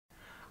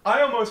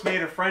I almost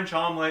made a French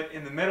omelet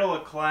in the middle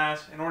of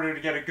class in order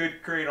to get a good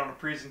grade on a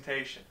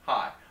presentation.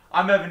 Hi,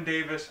 I'm Evan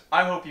Davis.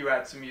 I hope you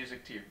add some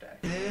music to your day.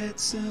 Add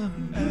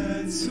some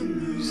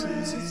music,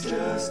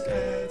 just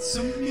add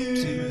some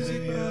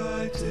music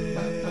right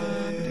there.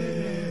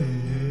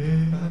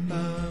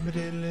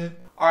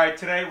 Alright,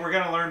 today we're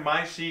going to learn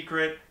my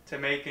secret to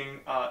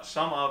making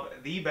some of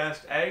the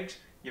best eggs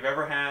you've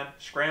ever had,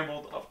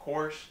 scrambled, of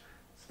course.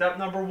 Step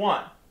number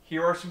 1,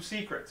 here are some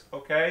secrets,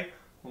 okay?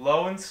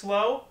 Low and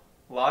slow,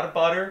 a lot of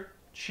butter,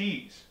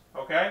 cheese,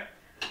 okay?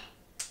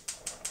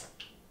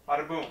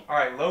 Bada boom.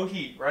 Alright, low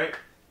heat, right?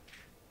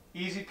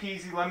 Easy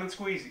peasy lemon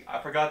squeezy.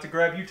 I forgot to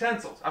grab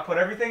utensils. I put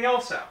everything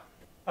else out.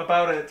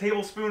 About a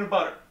tablespoon of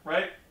butter,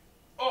 right?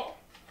 Oh,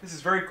 this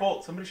is very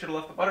cold. Somebody should have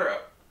left the butter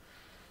out.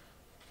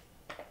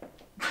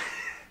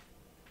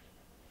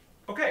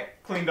 Okay,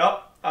 cleaned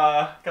up.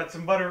 Got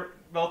some butter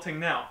melting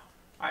now.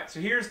 Alright,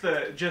 so here's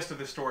the gist of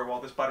the story while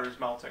this butter is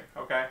melting,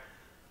 okay?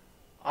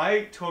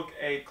 I took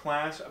a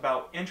class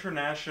about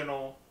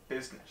international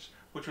business,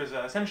 which was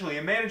essentially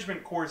a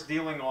management course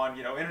dealing on,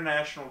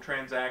 international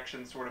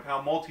transactions, sort of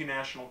how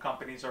multinational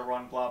companies are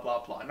run, blah,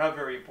 blah, blah. Not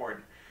very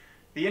important.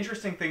 The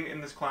interesting thing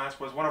in this class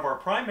was one of our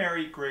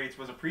primary grades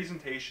was a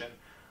presentation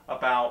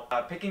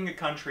about picking a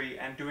country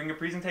and doing a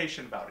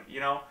presentation about it,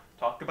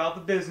 talk about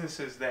the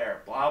businesses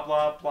there, blah,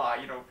 blah, blah,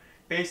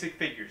 basic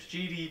figures,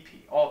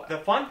 GDP, all that. The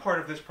fun part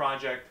of this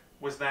project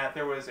was that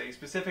there was a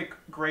specific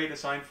grade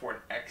assigned for an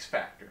X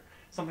factor,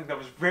 something that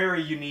was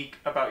very unique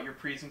about your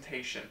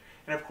presentation.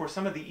 And of course,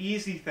 some of the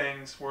easy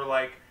things were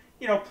like,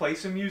 play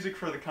some music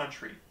for the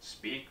country,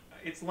 speak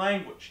its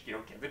language,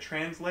 give a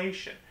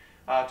translation,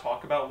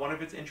 talk about one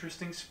of its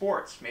interesting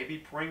sports,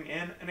 maybe bring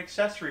in an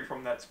accessory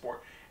from that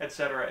sport,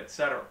 etc.,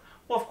 etc.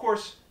 Well, of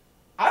course,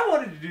 I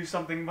wanted to do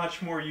something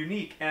much more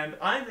unique, and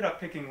I ended up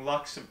picking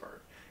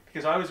Luxembourg,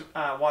 because I was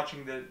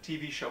watching the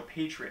TV show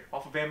Patriot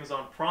off of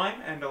Amazon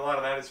Prime, and a lot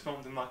of that is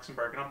filmed in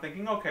Luxembourg, and I'm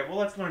thinking, okay, well,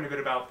 let's learn a bit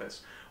about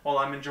this while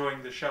I'm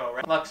enjoying the show,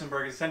 right?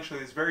 Luxembourg is essentially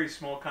this very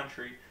small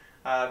country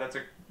that's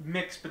a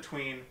mix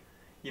between,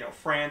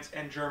 France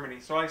and Germany.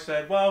 So I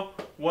said, well,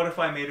 what if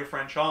I made a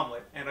French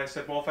omelet? And I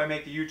said, well, if I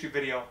make a YouTube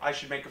video, I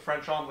should make a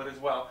French omelet as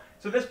well.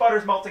 So this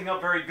butter's melting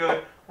up very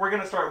good. We're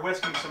going to start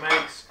whisking some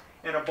eggs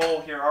in a bowl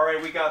here, all right?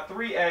 We got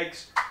 3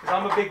 eggs, because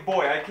I'm a big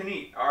boy. I can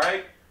eat, all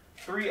right?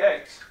 3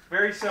 eggs.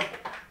 Very simple.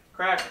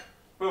 Crack it.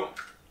 Boom.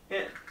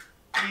 In.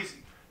 Easy.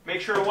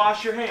 Make sure to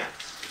wash your hands.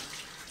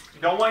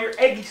 You don't want your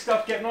eggy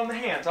stuff getting on the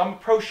hands. I'm a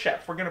pro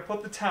chef. We're going to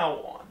put the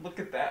towel on. Look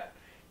at that.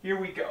 Here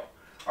we go.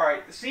 All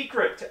right, the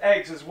secret to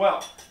eggs as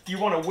well. You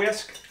want to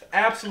whisk the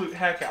absolute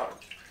heck out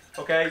of them,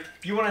 okay?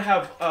 You want to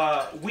have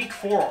weak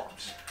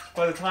forearms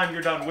by the time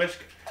you're done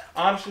whisking.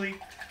 Honestly,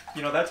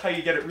 that's how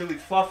you get it really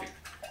fluffy.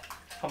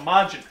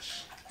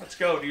 Homogeneous. Let's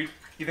go, dude.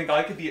 You think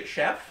I could be a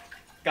chef?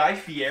 Guy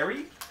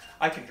Fieri?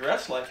 I can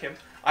dress like him.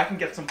 I can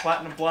get some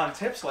platinum blonde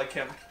tips like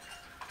him.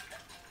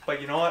 But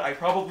you know what? I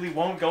probably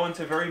won't go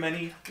into very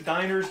many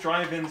diners,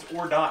 drive-ins,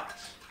 or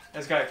dives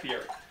as Guy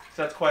Fieri.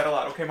 So that's quite a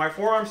lot. Okay, my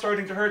forearm's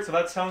starting to hurt, so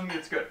that's telling me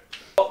it's good.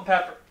 Salt and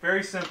pepper.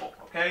 Very simple.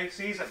 Okay,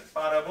 season.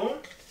 Bada boom.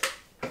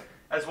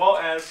 As well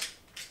as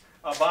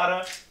a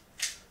bada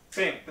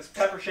bing. This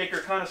pepper shaker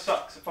kind of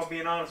sucks, if I'm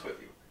being honest with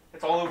you.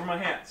 It's all over my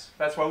hands.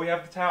 That's why we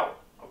have the towel.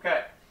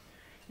 Okay.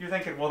 You're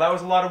thinking, well, that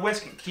was a lot of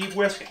whisking. Keep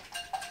whisking.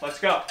 Let's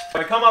go.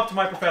 I come up to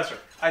my professor.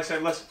 I say,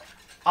 listen,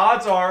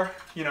 odds are,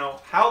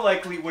 how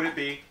likely would it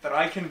be that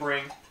I can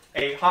bring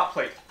a hot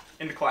plate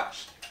into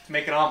class to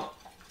make an omelet?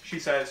 She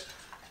says,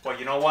 well,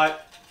 you know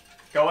what?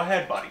 Go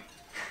ahead, buddy.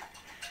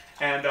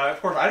 And of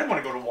course, I didn't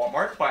want to go to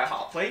Walmart, buy a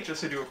hot plate just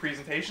to do a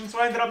presentation,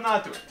 so I ended up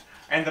not doing it.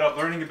 I ended up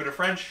learning a bit of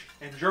French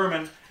and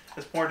German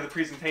as part of the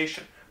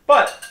presentation.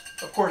 But,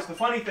 of course, the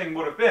funny thing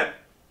would have been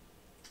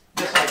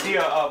this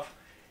idea of,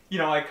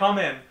 I come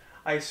in,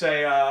 I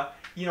say,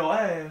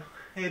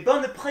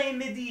 bon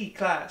après-midi,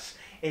 classe,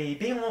 et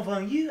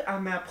bienvenue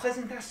à ma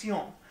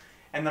présentation.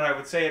 And then I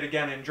would say it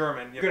again in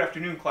German, good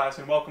afternoon, class,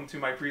 and welcome to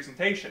my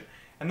presentation.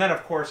 And then,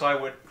 of course, I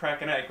would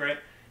crack an egg, right?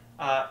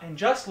 And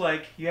just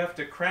like you have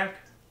to crack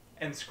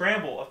and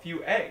scramble a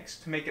few eggs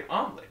to make an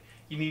omelet,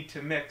 you need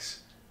to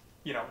mix,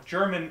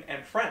 German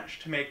and French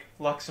to make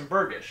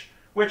Luxembourgish,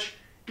 which,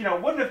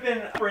 wouldn't have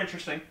been super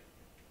interesting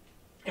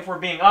if we're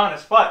being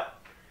honest,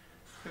 but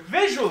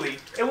visually,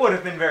 it would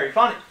have been very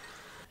funny.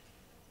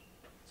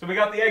 So we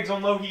got the eggs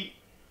on low heat.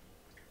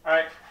 All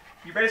right,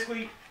 you're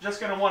basically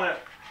just going to want to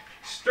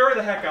stir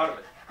the heck out of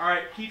it. All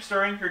right, keep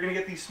stirring. You're going to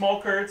get these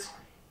small curds.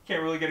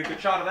 Can't really get a good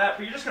shot of that,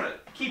 but you're just going to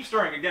keep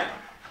stirring again.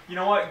 You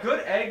know what?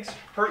 Good eggs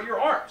hurt your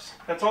arms.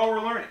 That's all we're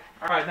learning.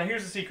 All right, now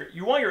here's the secret.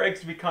 You want your eggs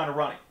to be kind of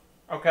runny,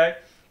 okay?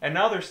 And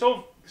now they're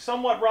still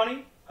somewhat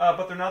runny,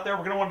 but they're not there.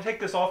 We're going to want to take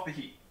this off the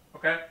heat,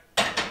 okay?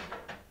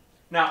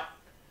 Now,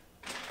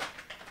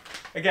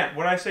 again,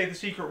 when I say the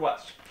secret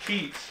was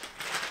cheese,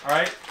 all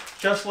right?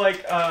 Just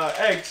like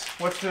eggs,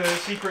 what's the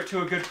secret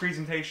to a good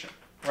presentation,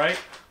 right?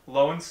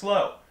 Low and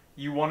slow.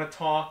 You want to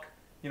talk,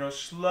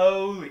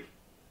 slowly,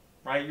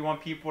 right? You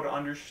want people to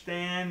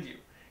understand you.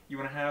 You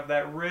want to have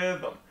that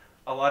rhythm.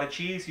 a lot of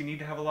cheese, you need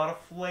to have a lot of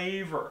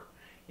flavor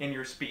in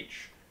your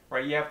speech,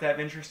 right? You have to have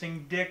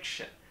interesting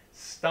diction,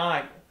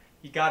 style.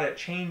 You gotta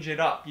change it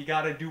up. You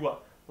gotta do a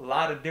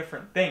lot of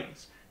different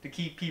things to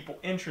keep people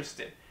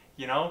interested.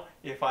 You know,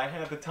 if I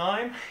have the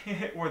time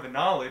or the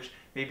knowledge,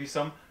 maybe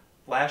some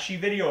flashy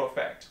video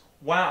effects.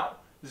 Wow,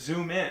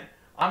 zoom in.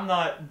 I'm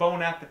not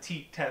Bon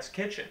Appetit Test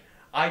Kitchen.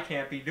 I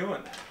can't be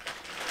doing that.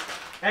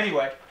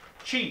 Anyway,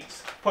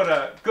 cheese. Put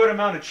a good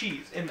amount of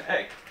cheese in the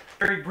egg.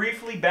 Very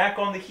briefly, back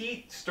on the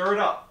heat, stir it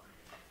up.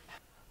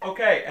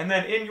 Okay, and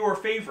then in your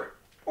favorite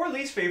or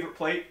least favorite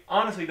plate,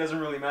 honestly doesn't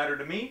really matter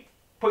to me,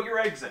 put your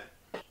eggs in.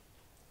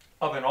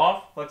 Oven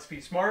off, let's be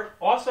smart.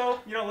 Also,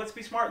 you know, let's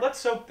be smart, let's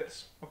soak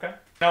this, okay?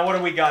 Now what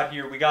do we got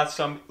here? We got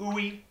some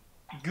ooey,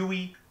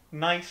 gooey,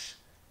 nice,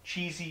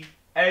 cheesy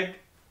egg.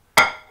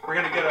 We're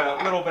gonna get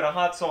a little bit of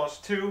hot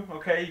sauce too,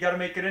 okay? You gotta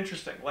make it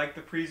interesting, like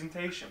the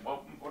presentation.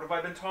 Well, what have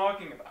I been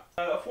talking about?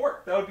 A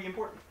fork, that would be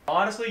important.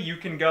 Honestly, you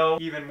can go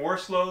even more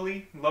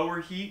slowly, lower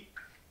heat,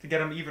 to get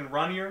them even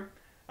runnier,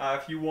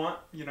 if you want,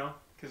 you know,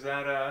 because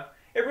that,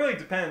 it really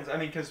depends. I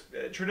mean, because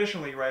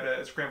traditionally, right,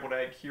 a scrambled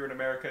egg here in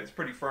America is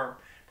pretty firm.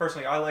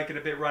 Personally, I like it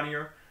a bit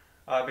runnier.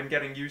 I've been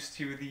getting used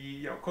to the,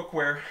 you know,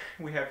 cookware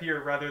we have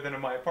here rather than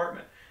in my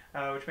apartment,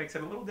 which makes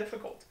it a little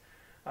difficult.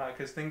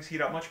 Because things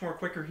heat up much more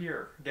quicker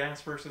here,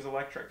 gas versus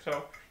electric. So, you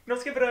know,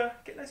 let's give it a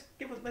nice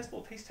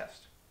little taste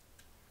test.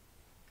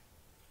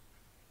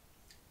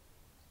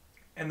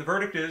 And the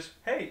verdict is,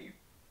 hey,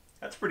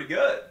 that's pretty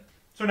good.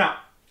 So now,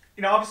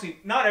 you know, obviously,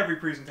 not every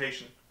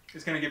presentation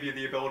is going to give you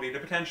the ability to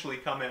potentially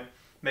come in,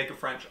 make a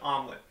French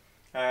omelet.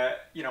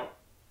 You know,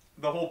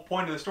 the whole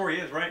point of the story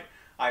is, right,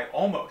 I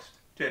almost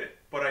did it,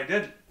 but I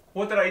didn't.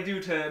 What did I do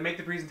to make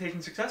the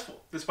presentation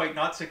successful? Despite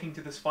not sticking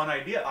to this fun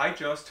idea, I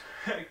just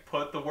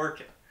put the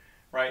work in,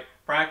 right?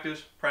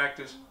 Practice,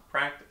 practice,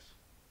 practice.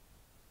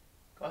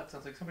 God, it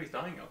sounds like somebody's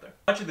dying out there.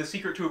 Much of the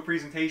secret to a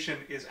presentation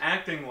is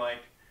acting like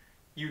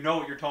you know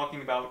what you're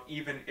talking about,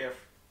 even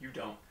if you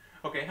don't.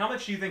 Okay, how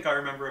much do you think I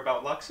remember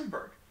about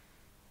Luxembourg?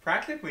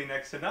 Practically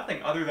next to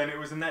nothing, other than it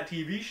was in that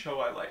TV show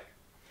I like.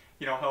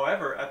 You know,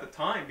 however, at the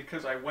time,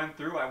 because I went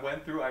through,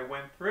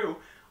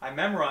 I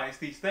memorized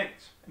these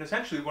things. And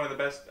essentially one of the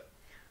best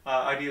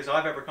ideas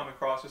I've ever come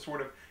across is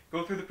sort of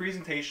go through the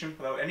presentation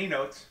without any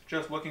notes,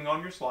 just looking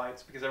on your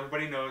slides, because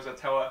everybody knows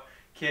that's how a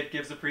kid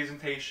gives a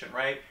presentation,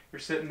 right? You're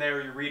sitting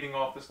there, you're reading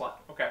off the slide.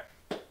 Okay.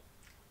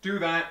 Do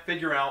that,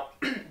 figure out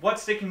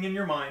what's sticking in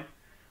your mind,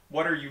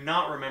 what are you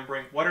not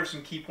remembering, what are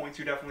some key points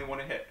you definitely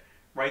want to hit.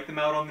 Write them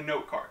out on the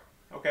note card.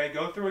 Okay,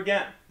 go through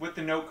again with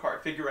the note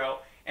card, figure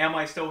out, am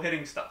I still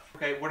hitting stuff?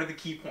 Okay, what are the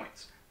key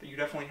points that you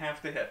definitely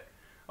have to hit?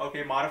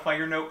 Okay, modify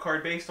your note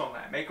card based on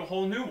that. Make a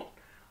whole new one.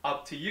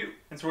 Up to you.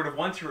 And sort of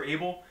once you're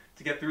able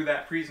to get through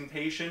that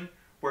presentation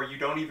where you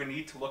don't even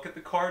need to look at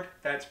the card,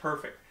 that's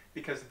perfect.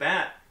 Because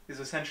that is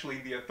essentially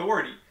the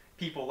authority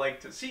people like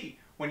to see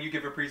when you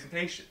give a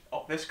presentation.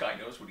 Oh, this guy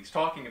knows what he's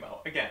talking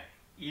about. Again,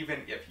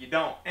 even if you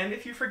don't. And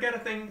if you forget a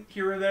thing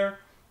here or there,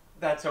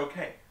 that's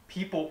okay.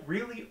 People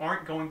really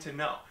aren't going to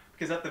know.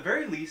 Because at the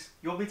very least,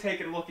 you'll be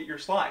taking a look at your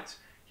slides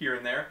here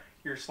and there.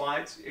 Your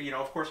slides, you know,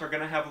 of course, are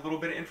going to have a little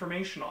bit of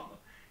information on them.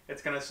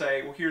 It's going to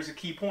say, well, here's a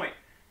key point.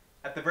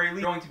 At the very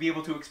least, you're going to be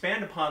able to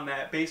expand upon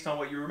that based on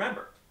what you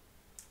remember.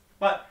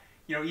 But,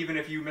 you know, even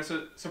if you miss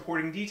a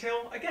supporting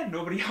detail, again,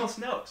 nobody else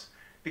knows.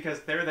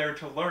 Because they're there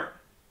to learn.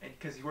 And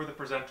because you're the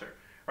presenter.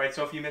 Right?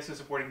 So if you miss a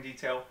supporting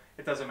detail,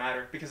 it doesn't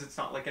matter. Because it's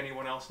not like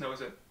anyone else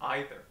knows it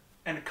either.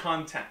 And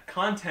content.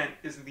 Content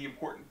is the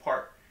important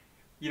part.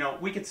 You know,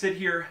 we could sit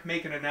here,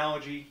 make an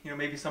analogy, you know,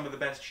 maybe some of the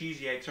best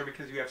cheesy eggs are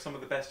because you have some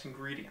of the best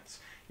ingredients.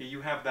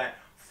 You have that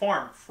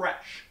farm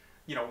fresh,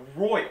 you know,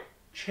 royal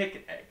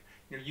chicken egg.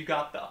 You know, you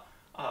got the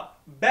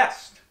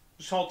best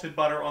salted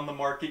butter on the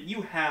market.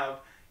 You have,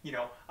 you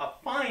know, a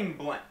fine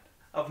blend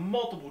of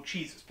multiple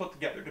cheeses put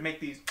together to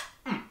make these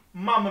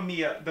Mamma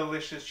Mia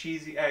delicious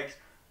cheesy eggs.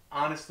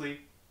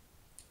 Honestly,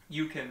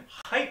 you can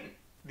heighten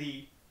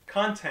the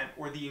content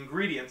or the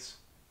ingredients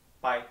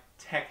by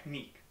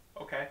technique,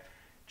 okay?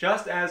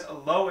 Just as a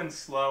low and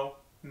slow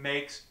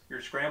makes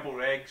your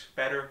scrambled eggs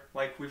better,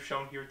 like we've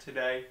shown here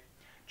today,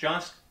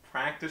 just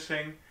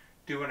practicing,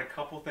 doing a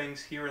couple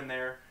things here and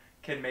there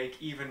can make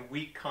even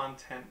weak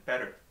content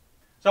better.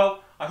 So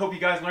I hope you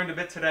guys learned a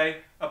bit today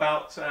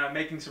about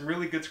making some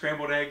really good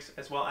scrambled eggs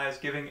as well as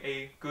giving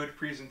a good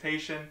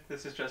presentation.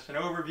 This is just an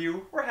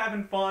overview. We're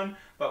having fun,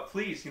 but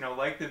please, you know,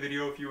 like the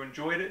video if you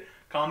enjoyed it.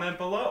 Comment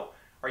below.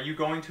 Are you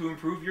going to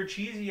improve your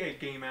cheesy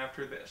egg game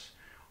after this?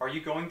 Are you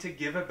going to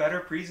give a better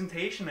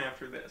presentation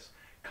after this?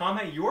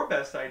 Comment your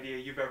best idea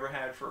you've ever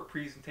had for a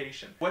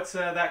presentation. What's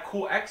that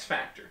cool X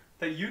factor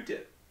that you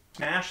did?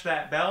 Smash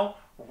that bell,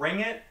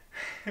 ring it,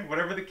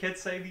 whatever the kids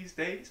say these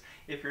days,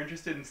 if you're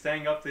interested in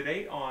staying up to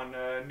date on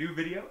new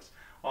videos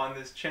on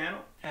this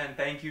channel. And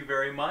thank you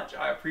very much.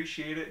 I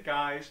appreciate it,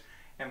 guys.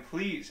 And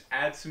please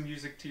add some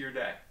music to your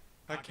day.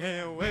 I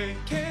can't wait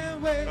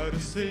to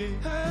see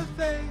her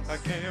face. I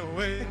can't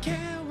wait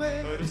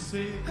to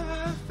see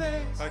her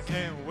face. I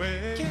can't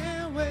wait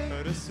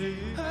to see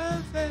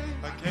her face.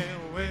 I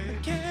can't wait. wait,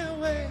 I can't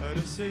wait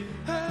to see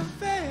her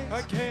face.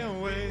 I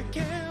can't wait, I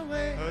can't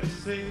wait to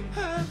see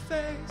her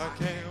face. I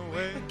can't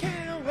wait, I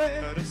can't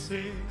wait to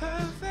see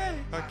her face.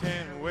 I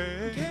can't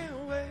wait,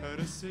 can't wait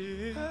to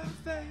see her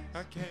face.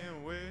 I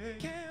can't wait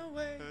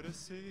to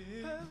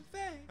see her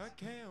face. I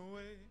can't wait.